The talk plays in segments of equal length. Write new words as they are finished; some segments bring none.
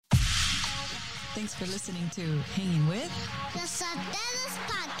Thanks for listening to Hanging With The Sotelos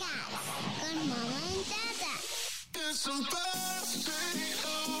Podcast con Mama and Dada. It's supposed to be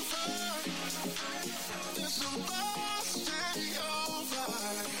over. It's supposed to be over.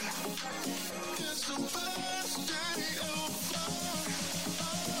 It's supposed to be over.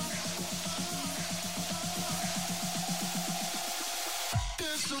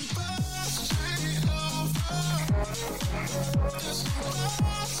 It's supposed to be over. It's supposed to be over.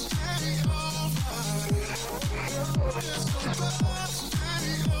 It's supposed to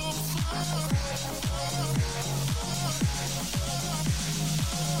be over.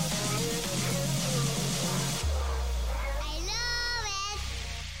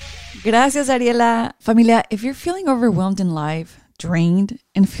 Gracias, Ariela. Familia, if you're feeling overwhelmed in life, drained,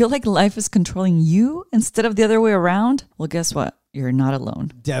 and feel like life is controlling you instead of the other way around, well, guess what? You're not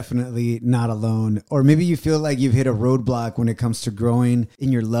alone. Definitely not alone. Or maybe you feel like you've hit a roadblock when it comes to growing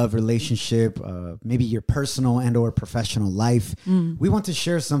in your love relationship, maybe your personal and or professional life. We want to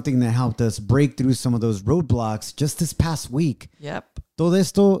share something that helped us break through some of those roadblocks just this past week. Yep. Todo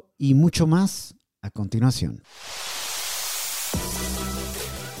esto y mucho más a continuación.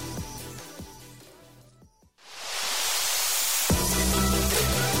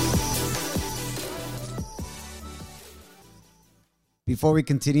 Before we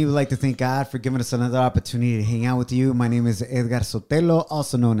continue, we'd like to thank God for giving us another opportunity to hang out with you. My name is Edgar Sotelo,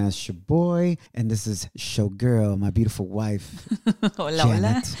 also known as Showboy, and this is Showgirl, my beautiful wife. Hola,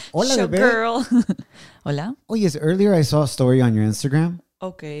 Janet. hola. Hola, bebé. Showgirl. Hola. Oh, yes, earlier I saw a story on your Instagram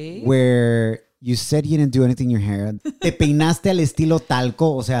Okay. where you said you didn't do anything in your hair. Te peinaste al estilo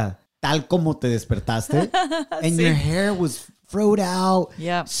talco, o sea, tal como te despertaste. And your hair was froed out,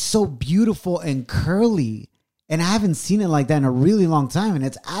 Yep. so beautiful and curly. And I haven't seen it like that in a really long time. And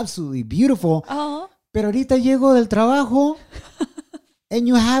it's absolutely beautiful. Oh. Pero ahorita llego del trabajo and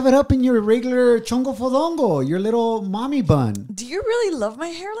you have it up in your regular chongo fodongo, your little mommy bun. Do you really love my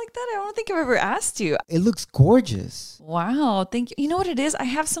hair like that? I don't think I've ever asked you. It looks gorgeous. Wow, thank you. You know what it is? I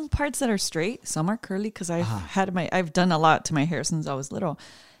have some parts that are straight, some are curly because I've done a lot to my hair since I was little.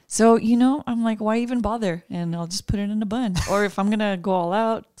 So, I'm like, why even bother? And I'll just put it in a bun. Or if I'm going to go all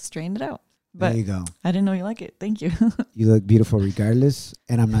out, straighten it out. But There you go. I didn't know you like it. Thank you. You look beautiful regardless.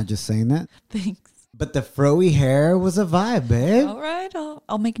 And I'm not just saying that. Thanks. But the froey hair was a vibe, babe. All right,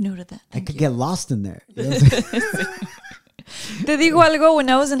 I'll make note of that. I Thank could you. get lost in there. You know what I'm saying? Te digo algo, when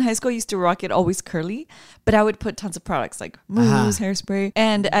I was in high school, I used to rock it always curly, but I would put tons of products like mousse, hairspray,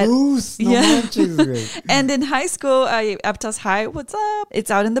 and Moose, no manches, güey. And in high school, Aptos High, what's up? It's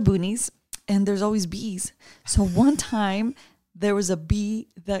out in the boonies, and there's always bees. So one time, there was a bee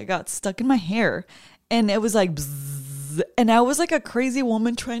that got stuck in my hair, and it was like bzzz, and I was like a crazy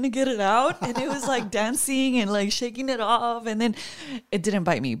woman trying to get it out, and it was like dancing and like shaking it off, and then it didn't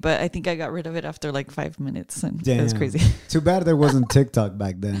bite me, but I think I got rid of it after like 5 minutes, and it was Damn. crazy. Too bad there wasn't TikTok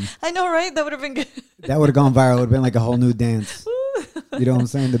back then. I know, right? That would have been good. That would have gone viral. It would have been like a whole new dance. You know what I'm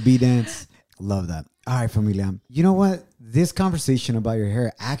saying? The bee dance. Love that. All right, familia. You know what? This conversation about your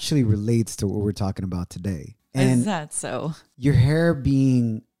hair actually relates to what we're talking about today. Is And that so? your hair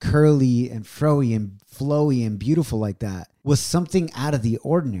being curly and froey and flowy and beautiful like that was something out of the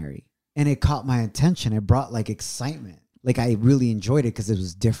ordinary. And it caught my attention. It brought like excitement. Like I really enjoyed it because it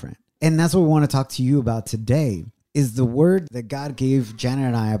was different. And that's what we want to talk to you about today is the word that God gave Janet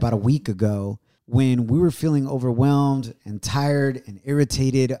and I about a week ago when we were feeling overwhelmed and tired and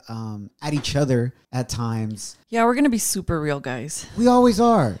irritated at each other at times. Yeah, we're going to be super real, guys. We always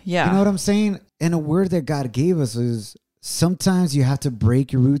are. Yeah. You know what I'm saying? And a word that God gave us is sometimes you have to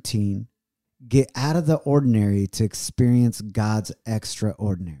break your routine, get out of the ordinary to experience God's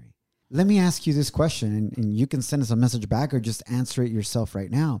extraordinary. Let me ask you this question, and you can send us a message back or just answer it yourself right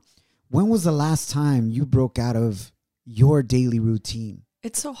now. When was the last time you broke out of your daily routine?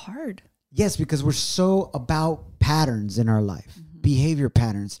 It's so hard. Yes, because we're so about patterns in our life, behavior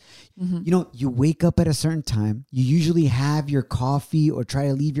patterns. You know, you wake up at a certain time. You usually have your coffee or try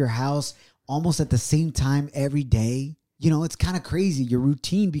to leave your house almost at the same time every day. You know, it's kind of crazy. Your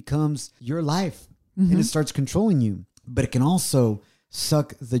routine becomes your life and it starts controlling you. But it can also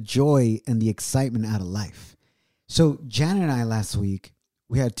suck the joy and the excitement out of life. So Janet and I last week,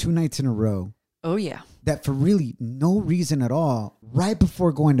 we had 2 nights in a row Oh, yeah. that for really no reason at all, right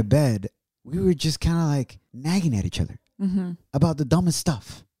before going to bed, we were just kind of like nagging at each other about the dumbest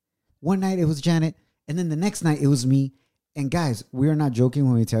stuff. One night it was Janet, and then the next night it was me. And guys, we are not joking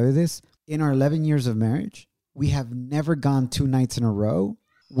when we tell you this. In our 11 years of marriage, we have never gone 2 nights in a row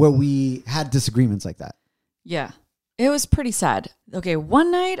where we had disagreements like that. Yeah. It was pretty sad. Okay, one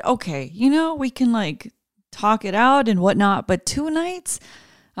night, okay, we can like talk it out and whatnot, but 2 nights,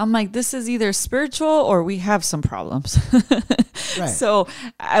 I'm like, this is either spiritual or we have some problems. Right. So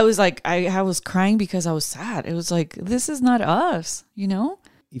I was like, I was crying because I was sad. It was like, this is not us, you know?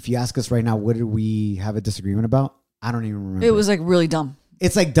 If you ask us right now, what did we have a disagreement about? I don't even remember. It was like really dumb.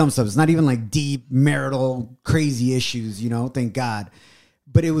 It's like dumb stuff. It's not even like deep marital crazy issues, you know, thank God.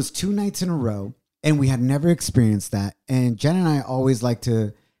 But it was 2 nights in a row and we had never experienced that. And Jen and I always like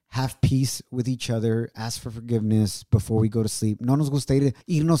to have peace with each other, ask for forgiveness before we go to sleep. No nos gusta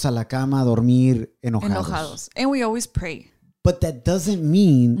irnos a la cama, dormir enojados. And we always pray. But that doesn't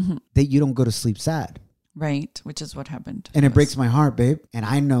mean that you don't go to sleep sad. Right. Which is what happened. And it breaks my heart, babe. And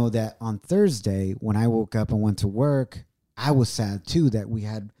I know that on Thursday, when I woke up and went to work, I was sad too that we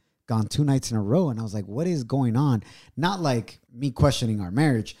had gone 2 nights in a row. And I was like, what is going on? Not like me questioning our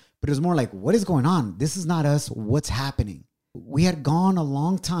marriage, but it was more like, what is going on? This is not us. What's happening? We had gone a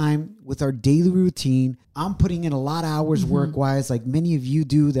long time with our daily routine. I'm putting in a lot of hours work-wise, like many of you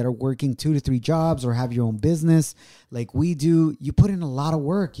do that are working 2 to 3 jobs or have your own business like we do. You put in a lot of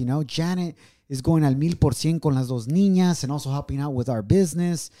work, you know. Janet is going al 1000% con las dos niñas and also helping out with our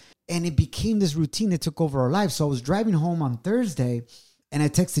business. And it became this routine that took over our life. So I was driving home on Thursday and I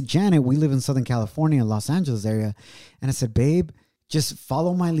texted Janet. We live in Southern California, Los Angeles area. And I said, babe, just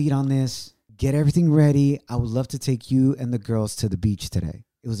follow my lead on this. Get everything ready. I would love to take you and the girls to the beach today.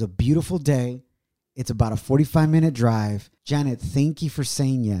 It was a beautiful day. It's about a 45-minute drive. Janet, thank you for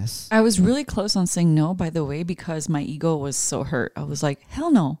saying yes. I was really close on saying no, by the way, because my ego was so hurt. I was like, hell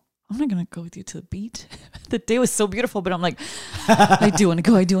no. I'm not going to go with you to the beach. The day was so beautiful, but I'm like, I do want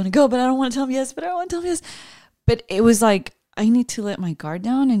to go, but I don't want to tell him yes, But it was like, I need to let my guard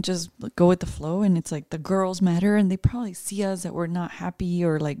down and just go with the flow. And it's like the girls matter and they probably see us that we're not happy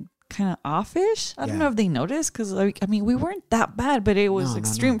or like kind of offish. I don't know if they noticed because like, I mean, we weren't that bad, but it was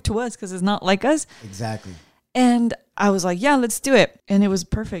extreme to us because it's not like us. Exactly. And I was like, yeah, let's do it. And it was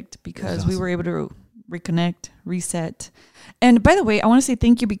perfect because we were able to reconnect, reset. And by the way, I want to say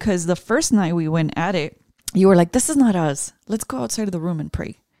thank you because the first night we went at it, you were like, this is not us. Let's go outside of the room and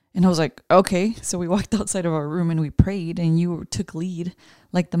pray. And I was like, okay. So we walked outside of our room and we prayed and you took lead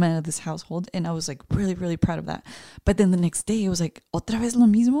like the man of this household. And I was like really, really proud of that. But then the next day it was like, otra vez lo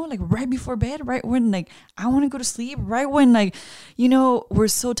mismo, like right before bed, right when like I want to go to sleep, right when like, you know, we're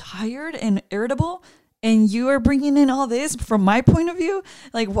so tired and irritable. And you are bringing in all this from my point of view.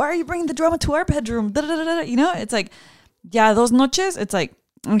 Like, why are you bringing the drama to our bedroom? Da, da, da, da. You know, it's like, yeah, those noches, it's like,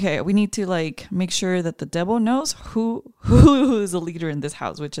 okay, we need to like make sure that the devil knows who is the leader in this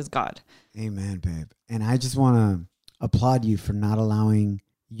house, which is God. Amen, babe. And I just want to applaud you for not allowing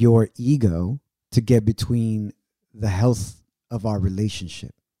your ego to get between the health of our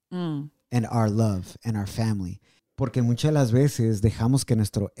relationship and our love and our family. Porque muchas las veces dejamos que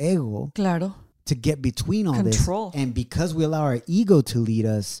nuestro ego Claro. to get between all Control. this. And because we allow our ego to lead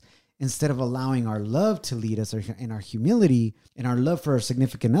us, instead of allowing our love to lead us and our humility and our love for our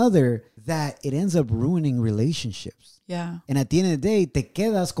significant other, that it ends up ruining relationships. Yeah. And at the end of the day, te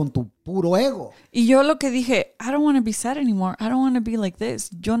quedas con tu puro ego. Y yo lo que dije, I don't want to be sad anymore. I don't want to be like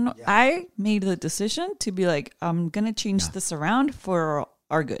this. I made the decision to be like, I'm going to change this around for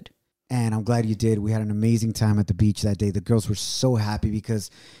our good. And I'm glad you did. We had an amazing time at the beach that day. The girls were so happy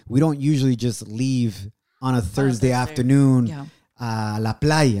because we don't usually just leave on a Thursday afternoon. Yeah. La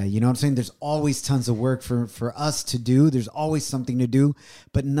playa, you know what I'm saying? There's always tons of work for us to do. There's always something to do,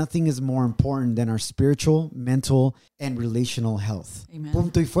 but nothing is more important than our spiritual, mental, and relational health. Amen.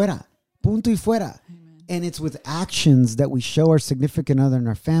 Punto y fuera. Punto y fuera. Amen. And it's with actions that we show our significant other and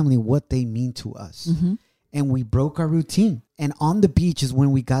our family what they mean to us. Mm-hmm. And we broke our routine. And on the beach is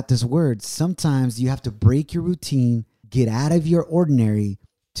when we got this word. Sometimes you have to break your routine, get out of your ordinary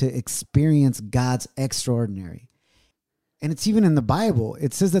to experience God's extraordinary. And it's even in the Bible.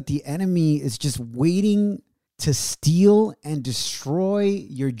 It says that the enemy is just waiting to steal and destroy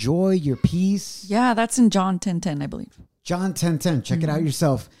your joy, your peace. Yeah, that's in John 10:10, I believe. John 10:10. Check it out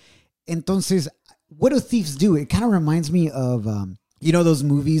yourself. Entonces, what do thieves do? It kind of reminds me of, you know, those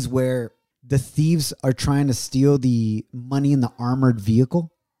movies where the thieves are trying to steal the money in the armored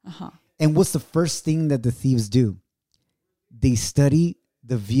vehicle. Uh-huh. And what's the first thing that the thieves do? They study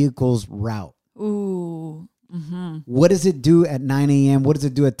the vehicle's route. Ooh. Mm-hmm. What does it do at 9 a.m.? What does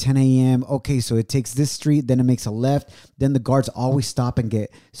it do at 10 a.m.? Okay, so it takes this street, then it makes a left. Then the guards always stop and get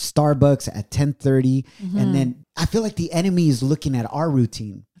Starbucks at 10:30. Mm-hmm. And then I feel like the enemy is looking at our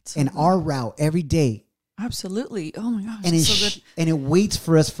routine and our route every day. Absolutely. Oh my gosh. And so good. And it waits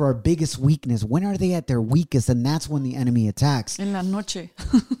for us for our biggest weakness. When are they at their weakest? And that's when the enemy attacks. En la noche.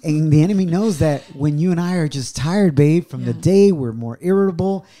 And the enemy knows that when you and I are just tired, babe, from the day, we're more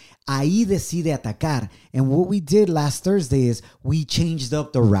irritable. Ahí decide atacar. And what we did last Thursday is we changed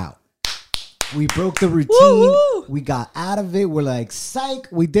up the route. We broke the routine. Woo-hoo. We got out of it. We're like, psych.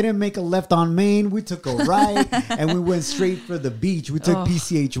 We didn't make a left on Main. We took a right and we went straight for the beach. We took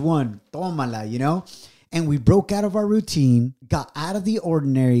PCH1. Tómala, you know? And we broke out of our routine, got out of the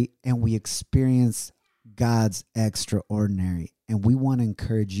ordinary, and we experienced God's extraordinary. And we want to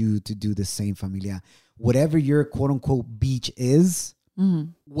encourage you to do the same, familia. Whatever your quote unquote beach is,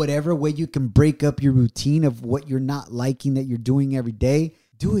 whatever way you can break up your routine of what you're not liking that you're doing every day,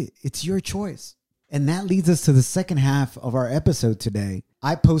 do it. It's your choice. And that leads us to the second half of our episode today.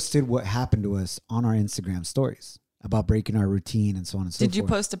 I posted what happened to us on our Instagram stories about breaking our routine and so on and so forth. Did you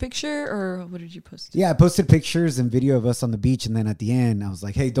post a picture or what did you post? Yeah, I posted pictures and video of us on the beach. And then at the end, I was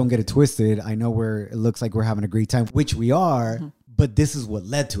like, hey, don't get it twisted. I know it looks like we're having a great time, which we are, but this is what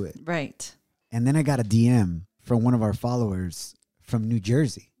led to it. Right. And then I got a DM from one of our followers from New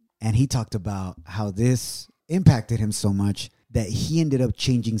Jersey. And he talked about how this impacted him so much that he ended up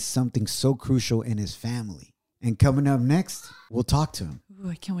changing something so crucial in his family. And coming up next, we'll talk to him. Ooh,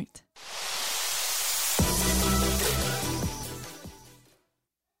 I can't wait.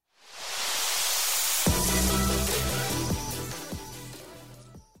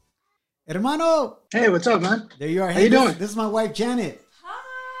 Hermano! Hey, what's up, man? There you are. How Hey, you doing? This is my wife, Janet.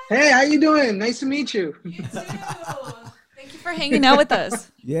 Hey, how you doing? Nice to meet you. Thank you for hanging out with us.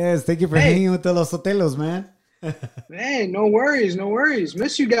 Yes, thank you for Hey. hanging with the Los Sotelos, man. Hey, no worries, no worries.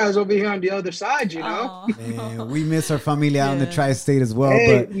 Miss you guys over here on the other side, you know. Aw. Man, we miss our familia out in the Yeah. tri-state as well.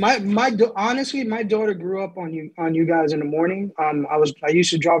 Hey, But honestly, my daughter grew up on you guys in the morning. I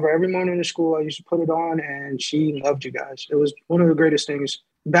used to drive her every morning to school. I used to put it on, and she loved you guys. It was one of the greatest things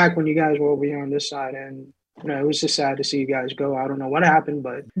back when you guys were over here on this side, and you know, it was just sad to see you guys go. I don't know what happened,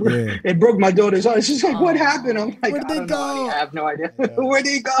 but Yeah. it broke my daughter's heart. She's like, "What Aw. happened?" I'm like, Where'd "I they don't know. go?" I have no idea. Where'd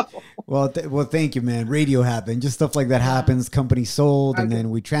they go? well, thank you, man. Radio happened. Just stuff like that happens. Company sold, and Okay. then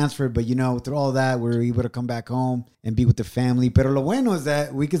we transferred. But you know, through all that, we were able to come back home and be with the family. Pero lo bueno is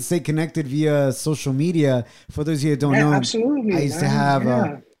that we could stay connected via social media. For those of you that don't Yeah, know, absolutely, I used to man. have.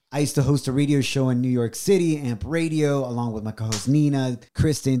 Yeah. I used to host a radio show in New York City, Amp Radio, along with my co-host Nina,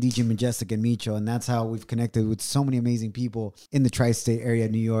 Kristen, DJ Majestic, and Micho. And that's how we've connected with so many amazing people in the tri-state area,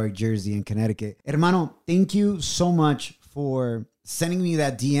 New York, Jersey, and Connecticut. Hermano, thank you so much for sending me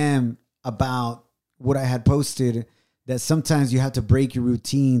that DM about what I had posted, that sometimes you have to break your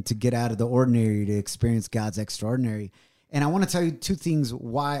routine to get out of the ordinary to experience God's extraordinary. And I want to tell you two things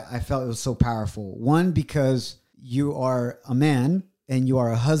why I felt it was so powerful. One, because you are a man and you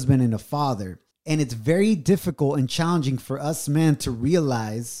are a husband and a father. And it's very difficult and challenging for us men to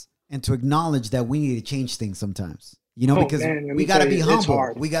realize and to acknowledge that we need to change things sometimes. You know, Oh, because man, let we me got to tell be you, it's humble.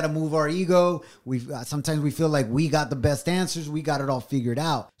 hard. We got to move our ego. Sometimes we feel like we got the best answers. We got it all figured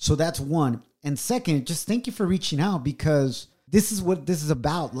out. So that's one. And second, just thank you for reaching out, because this is what this is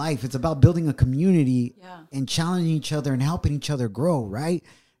about, life. It's about building a community and challenging each other and helping each other grow, right?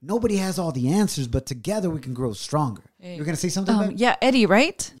 Nobody has all the answers, but together we can grow stronger. You're going to say something, babe? Yeah, Eddie,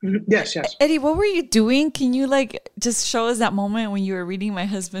 right? Yes, yes. Eddie, what were you doing? Can you like just show us that moment when you were reading my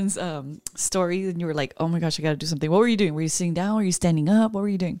husband's story and you were like, oh my gosh, I got to do something. What were you doing? Were you sitting down? Were you standing up? What were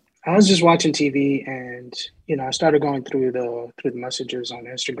you doing? I was just watching TV, and you know, I started going through the messages on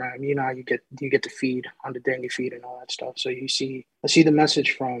Instagram. You know, how you get the feed on the daily feed and all that stuff. So I see the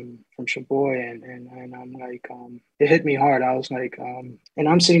message from Shaboy, and I'm like, it hit me hard. I was like, and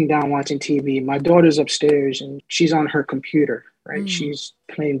I'm sitting down watching TV. My daughter's upstairs, and she's on her computer, right? She's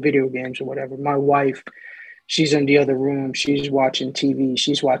playing video games or whatever. My wife, she's in the other room. She's watching TV.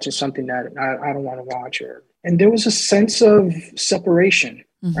 She's watching something that I don't want to watch her. And there was a sense of separation.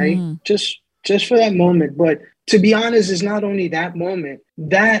 Right? Just for that moment. But to be honest, it's not only that moment,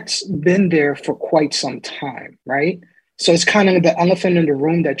 that's been there for quite some time, right? So it's kind of the elephant in the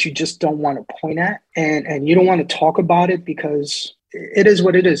room that you just don't want to point at, and you don't want to talk about it because it is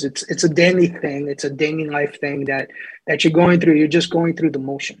what it is. It's a daily thing. It's a daily life thing that you're going through. You're just going through the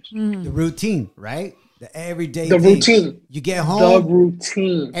motions. The routine, right? The everyday The thing. routine. You get The home,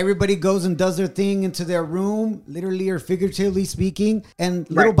 routine. everybody goes and does their thing into their room, literally or figuratively speaking. And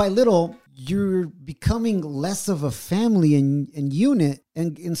little Right. by little, you're becoming less of a family and unit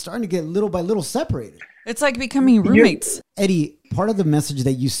and starting to get little by little separated. It's like becoming roommates. Eddie, part of the message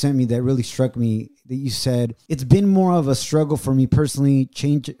that you sent me that really struck me, that you said, it's been more of a struggle for me personally.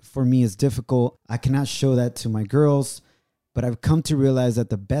 Change for me is difficult. I cannot show that to my girls, but I've come to realize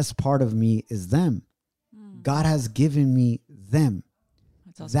that the best part of me is them. God has given me them.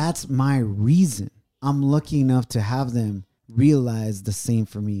 That's awesome. That's my reason. I'm lucky enough to have them realize the same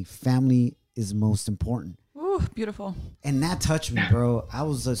for me. Family is most important. beautiful. And that touched me, bro. I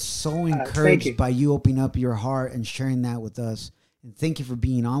was so thank encouraged you. by you opening up your heart and sharing that with us. And thank you for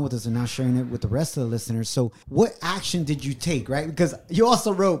being on with us and now sharing it with the rest of the listeners. So what action did you take, right? Because you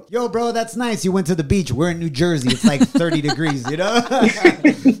also wrote, yo, bro, that's nice. You went to the beach. We're in New Jersey. It's like 30 degrees, you know?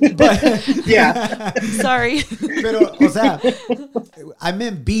 But Yeah. Sorry. Pero, o sea, I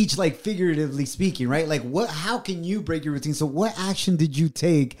meant beach, like figuratively speaking, right? Like how can you break your routine? So what action did you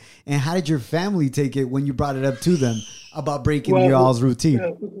take and how did your family take it when you brought it up to them about breaking Well, your all's routine?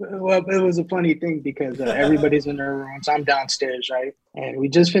 Well, it was a funny thing because everybody's in their rooms. I'm downstairs, right? And we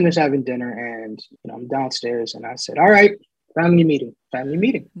just finished having dinner, and I'm downstairs, and I said, "All right, family meeting, family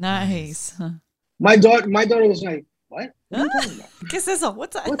meeting." Nice. Huh. My daughter was like, "What? What are you talking about? ¿Qué es eso?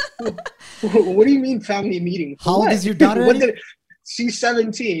 What's that? What do you mean family meeting? For How old what? is your daughter, What Eddie? did, she's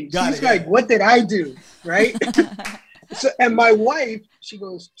 17. Got She's it, like, yeah. "What did I do?" Right? So, and my wife, she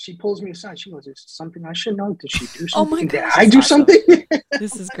pulls me aside. She goes, "Is something I should know? Did she do Oh my something? Did gosh, I that's do awesome. something?"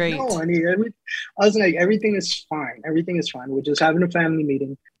 This is great. No, I was like, everything is fine. Everything is fine. We're just having a family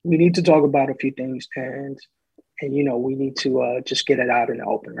meeting. We need to talk about a few things, and we need to just get it out in the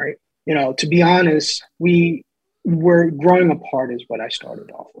open, right? To be honest, we were growing apart is what I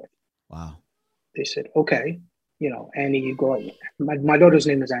started off with. Wow. They said, okay, Annie, you go. My daughter's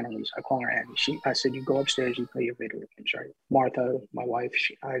name is Annalise. I call her Annie. I said, you go upstairs, you play your video games, right? Martha, my wife,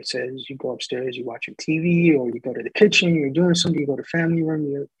 I says, you go upstairs, you watch your TV, or you go to the kitchen, you're doing something, you go to family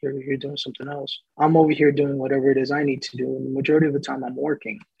room, you're doing something else. I'm over here doing whatever it is I need to do. And the majority of the time I'm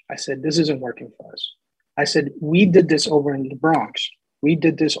working. I said, this isn't working for us. I said, we did this over in the Bronx. We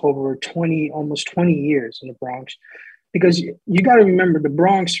did this over almost 20 years in the Bronx. Because you got to remember, the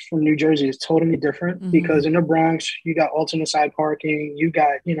Bronx from New Jersey is totally different. Mhm. Because in the Bronx, you got alternate side parking, you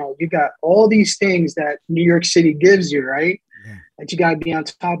got all these things that New York City gives you, right? Yeah. That you got to be on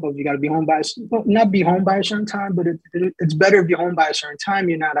top of. You got to be home not be home by a certain time, but it's better if you're home by a certain time.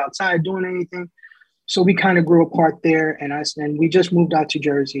 You're not outside doing anything. So we kind of grew apart there, and we just moved out to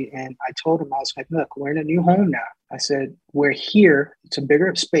Jersey. And I told him, I was like, look, we're in a new home now. I said, we're here. It's a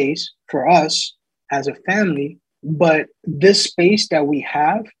bigger space for us as a family. But this space that we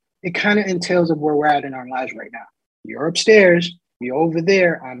have, it kind of entails of where we're at in our lives right now. You're upstairs, you're over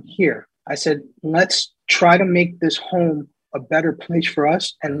there, I'm here. I said, let's try to make this home a better place for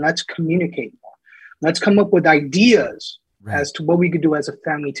us, and let's communicate more. Let's come up with ideas as to what we could do as a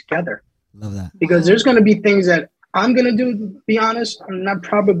family together. Love that. Because there's going to be things that I'm going to do, to be honest,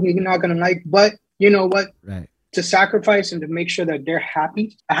 probably not going to like, but you know what? Right. To sacrifice and to make sure that they're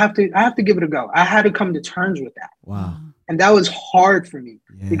happy, I have to give it a go. I had to come to terms with that. Wow. And that was hard for me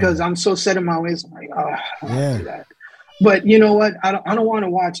Yeah. because I'm so set in my ways. I'm like, I don't Yeah. do that. But you know what? I don't want to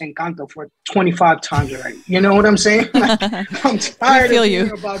watch Encanto for 25 times already. You know what I'm saying? Like, I'm tired feel of you.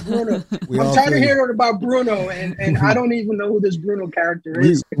 hearing about Bruno. We I'm all tired feel of you. hearing about Bruno, and I don't even know who this Bruno character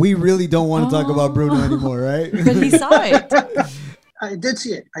We, is. we really don't want to talk about Bruno anymore, right? But he saw it. I did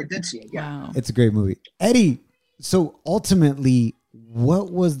see it. Yeah. Wow. It's a great movie. Eddie, so ultimately,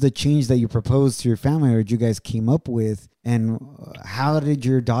 what was the change that you proposed to your family or you guys came up with? And how did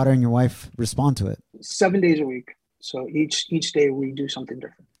your daughter and your wife respond to it? 7 days a week. So each day we do something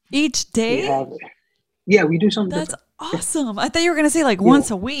different. Each We day? we do something That's different. awesome. I thought you were going to say like once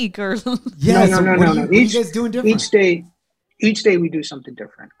a week or. Yeah, No, so no, what no, are no. you guys doing different? Each day we do something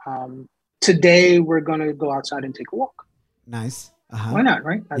different. Today we're gonna go outside and take a walk. Nice. Uh-huh. Why not,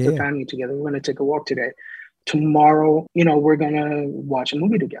 right? As Yeah. a family together, we're gonna take a walk today. Tomorrow, we're gonna watch a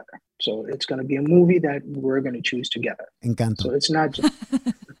movie together. So it's gonna be a movie that we're gonna choose together. Encanto. So it's not just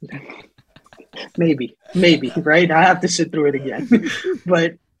maybe, right? I have to sit through it again.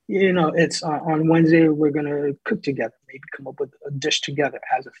 But it's on Wednesday we're gonna cook together, maybe come up with a dish together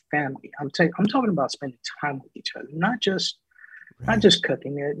as a family. I'm talking about spending time with each other, not just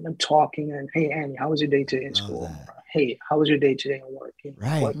cooking it and talking and hey Annie, how was your day today in school? that. Hey, how was your day today at work?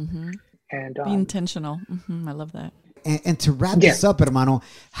 Right. Mhm. And Be intentional. I love that. And to wrap this up, hermano,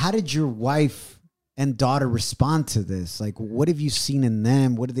 how did your wife and daughter respond to this? Like, what have you seen in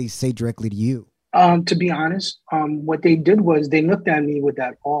them? What did they say directly to you? to be honest, what they did was they looked at me with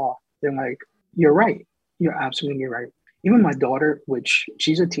that awe. They're like, "You're right. You're absolutely right." Even my daughter, which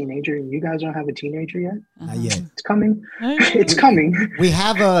she's a teenager, and you guys don't have a teenager yet. Not yet. It's coming. Uh-huh. It's coming. We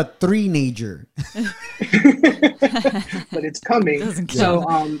have a three-nager. But it's coming. Doesn't So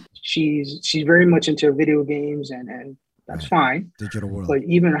count. she's very much into video games, and that's fine. Digital world. But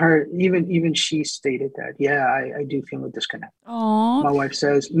even she stated that, yeah, I do feel a disconnect. Aw. My wife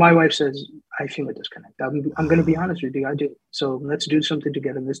says I feel a disconnect. I'm going to be honest with you, I do. So let's do something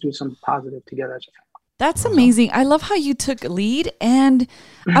together. Let's do something positive together as a family. That's amazing. I love how you took lead. And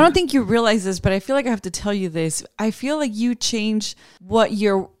I don't think you realize this, but I feel like I have to tell you this. I feel like you changed what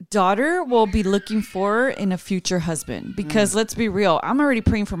your daughter will be looking for in a future husband. Because let's be real, I'm already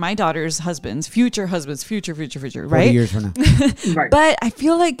praying for my daughter's husbands, future, future, 40 right? years from now. Right. But I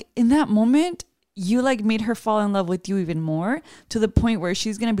feel like in that moment, you like made her fall in love with you even more to the point where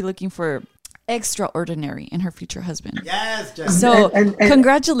she's going to be looking for extraordinary in her future husband. Yes, Jen. So And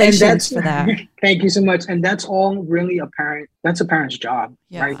congratulations that's- for that. Thank you so much. And that's all really a parent. That's a parent's job,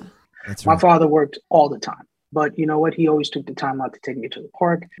 Yeah. right? That's My right. father worked all the time, but you know what? He always took the time out to take me to the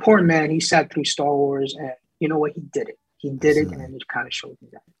park. Poor man, he sat through Star Wars, and you know what? He did it. He did it, and it kind of showed me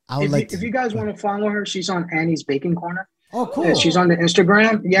that. I would like to. If you guys want to follow her, she's on Annie's Baking Corner. Oh, cool. Yeah, she's on the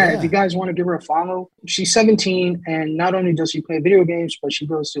Instagram. Yeah, Yeah. if you guys want to give her a follow, she's 17, and not only does she play video games, but she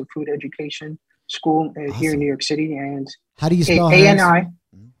goes to food education school here Awesome. in New York City. And How do you spell hers?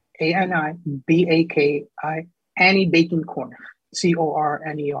 ANIBAKI, Annie Baking Corner,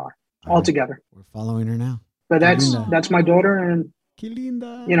 CORNER, all together. We're following her now. But linda. that's my daughter, and Que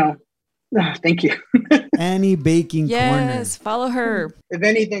linda. you know, thank you. Annie Baking Yes, Corner. follow her. If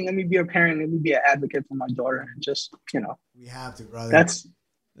anything, let me be a parent, let me be an advocate for my daughter, and just We have to, brother. that's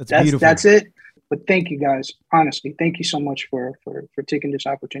beautiful. that's it. But thank you guys, honestly, thank you so much for taking this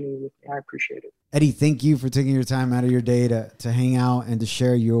opportunity with me. I appreciate it. Eddie, thank you for taking your time out of your day to hang out and to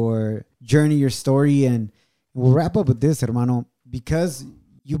share your journey, your story. And we'll wrap up with this, hermano, because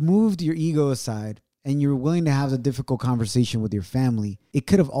you moved your ego aside and you're willing to have the difficult conversation with your family. It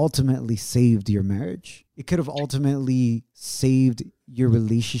could have ultimately saved your marriage. It could have ultimately saved your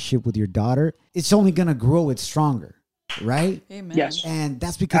relationship with your daughter. It's only going to grow it stronger, right? Amen. Yes. And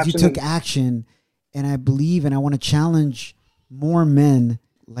that's because you Absolutely. took action. And I believe, and I want to challenge more men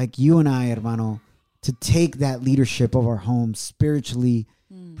like you and I, hermano, to take that leadership of our home spiritually,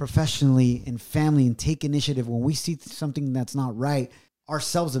 professionally, and family, and take initiative when we see something that's not right.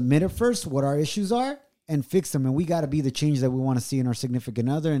 Ourselves admit it first, what our issues are, and fix them. And we got to be the change that we want to see in our significant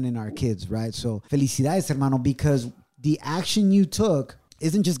other and in our kids, right? So, felicidades, hermano, because the action you took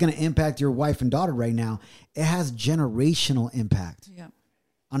isn't just going to impact your wife and daughter right now. It has generational impact Yeah.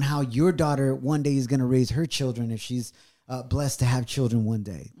 on how your daughter one day is going to raise her children if she's blessed to have children one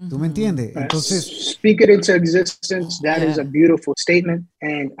day. ¿Tú me entiendes? Entonces, Speak it into existence. That is Yeah. a beautiful statement,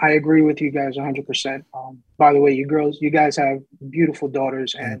 and I agree with you guys 100%. By the way, you guys have beautiful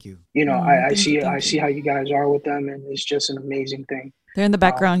daughters, and thank you. I thank you, see thank you. how you guys are with them, and it's just an amazing thing. They're in the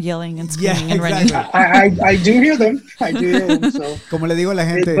background yelling and Yeah, screaming and exactly. running. I do hear them. I do hear them. So, Como le digo a la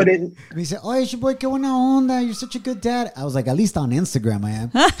gente, but it, me dice, oye, boy, qué buena onda. You're such a good dad. I was like, at least on Instagram I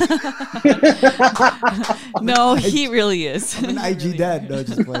am. No, he really is. I'm an IG dad. No,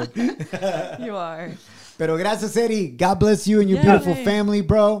 just playing. You are. Pero gracias, Eddie. God bless you and your Yeah. beautiful family,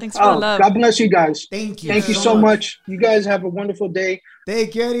 bro. Thanks for the oh, love. God bless you guys. Thank you. Thank you so much. You guys have a wonderful day.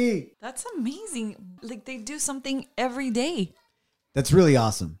 Thank you, Eddie. That's amazing. Like they do something every day. That's really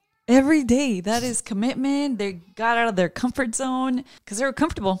awesome. Every day. That is commitment. They got out of their comfort zone because they were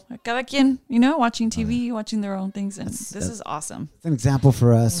comfortable. Cada quien, watching TV, watching their own things. And this is awesome. It's an example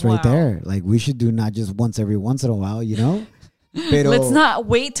for us right Wow. there. Like, we should do not just every once in a while, Pero Let's not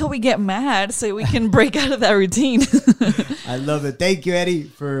wait till we get mad so we can break out of that routine. I love it. Thank you, Eddie,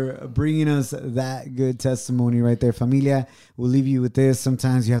 for bringing us that good testimony right there. Familia, we'll leave you with this.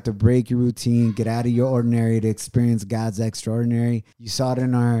 Sometimes you have to break your routine, get out of your ordinary to experience God's extraordinary. You saw it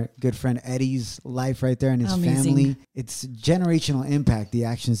in our good friend Eddie's life right there and his Amazing. family. It's generational impact, the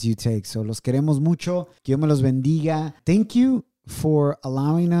actions you take. So los queremos mucho. Que Dios me los bendiga. Thank you for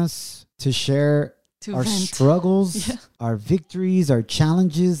allowing us to share To our vent. struggles, Yeah. our victories, our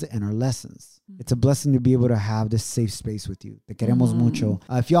challenges, and our lessons. It's a blessing to be able to have this safe space with you. Te queremos mucho.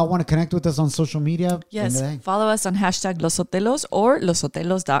 If y'all want to connect with us on social media, Yes. Venga, Follow us on #LosOtelos or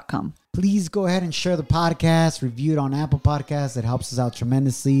losotelos.com. please go ahead and share the podcast, review it on Apple Podcasts. It helps us out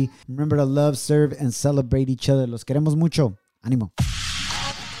tremendously. Remember to love, serve, and celebrate each other. Los queremos mucho. Ánimo.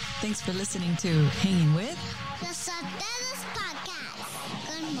 Thanks for listening to Hanging With. Los Sotelos Podcast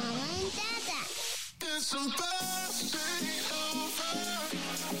con Mama and Dada. It's supposed to be over.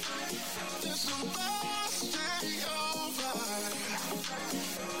 It's supposed to be over.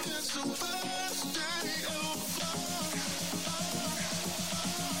 It's supposed to be over.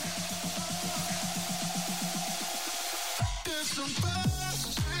 It's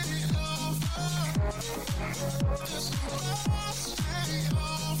supposed to be over. It's supposed to be over. It's supposed to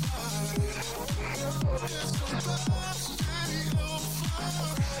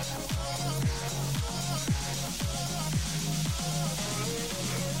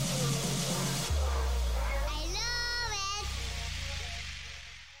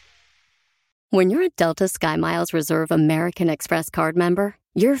be When you're a Delta SkyMiles Reserve American Express card member,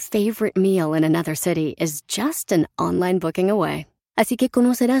 your favorite meal in another city is just an online booking away. Así que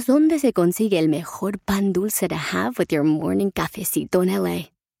conocerás dónde se consigue el mejor pan dulce to have with your morning cafecito en LA.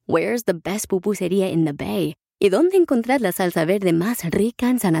 Where's the best pupusería in the Bay? Y dónde encontrar la salsa verde más rica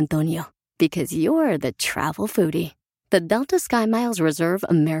en San Antonio. Because you're the travel foodie. The Delta SkyMiles Reserve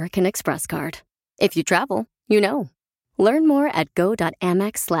American Express card. If you travel, you know. Learn more at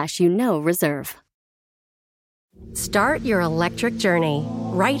go.amex/reserve. Start your electric journey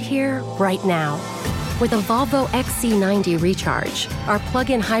right here, right now. With a Volvo XC90 Recharge, our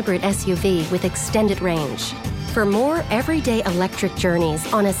plug-in hybrid SUV with extended range. For more everyday electric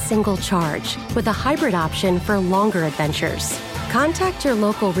journeys on a single charge, with a hybrid option for longer adventures. Contact your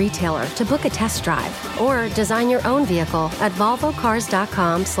local retailer to book a test drive or design your own vehicle at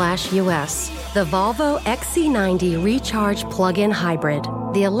volvocars.com/US. The Volvo XC90 Recharge Plug-in Hybrid,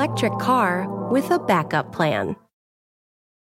 the electric car with a backup plan.